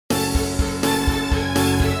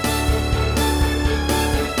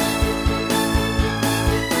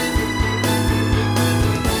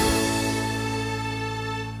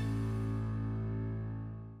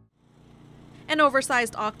An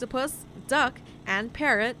oversized octopus, duck, and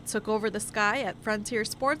parrot took over the sky at Frontier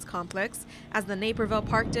Sports Complex as the Naperville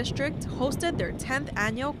Park District hosted their 10th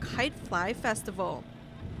Annual Kite Fly Festival.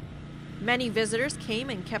 Many visitors came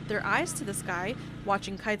and kept their eyes to the sky,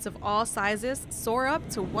 watching kites of all sizes soar up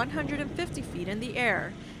to 150 feet in the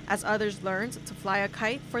air, as others learned to fly a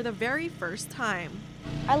kite for the very first time.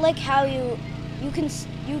 I like how you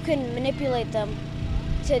can manipulate them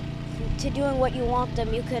to doing what you want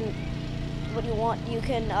them. You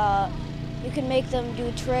can make them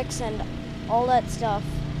do tricks and all that stuff.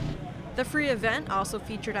 The free event also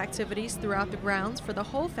featured activities throughout the grounds for the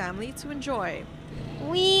whole family to enjoy.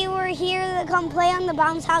 We were here to come play on the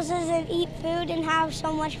bounce houses and eat food and have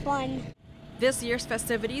so much fun. This year's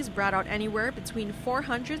festivities brought out anywhere between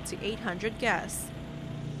 400 to 800 guests.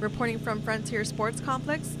 Reporting from Frontier Sports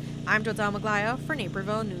Complex, I'm Jodelle Maglaya for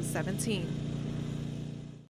Naperville News 17.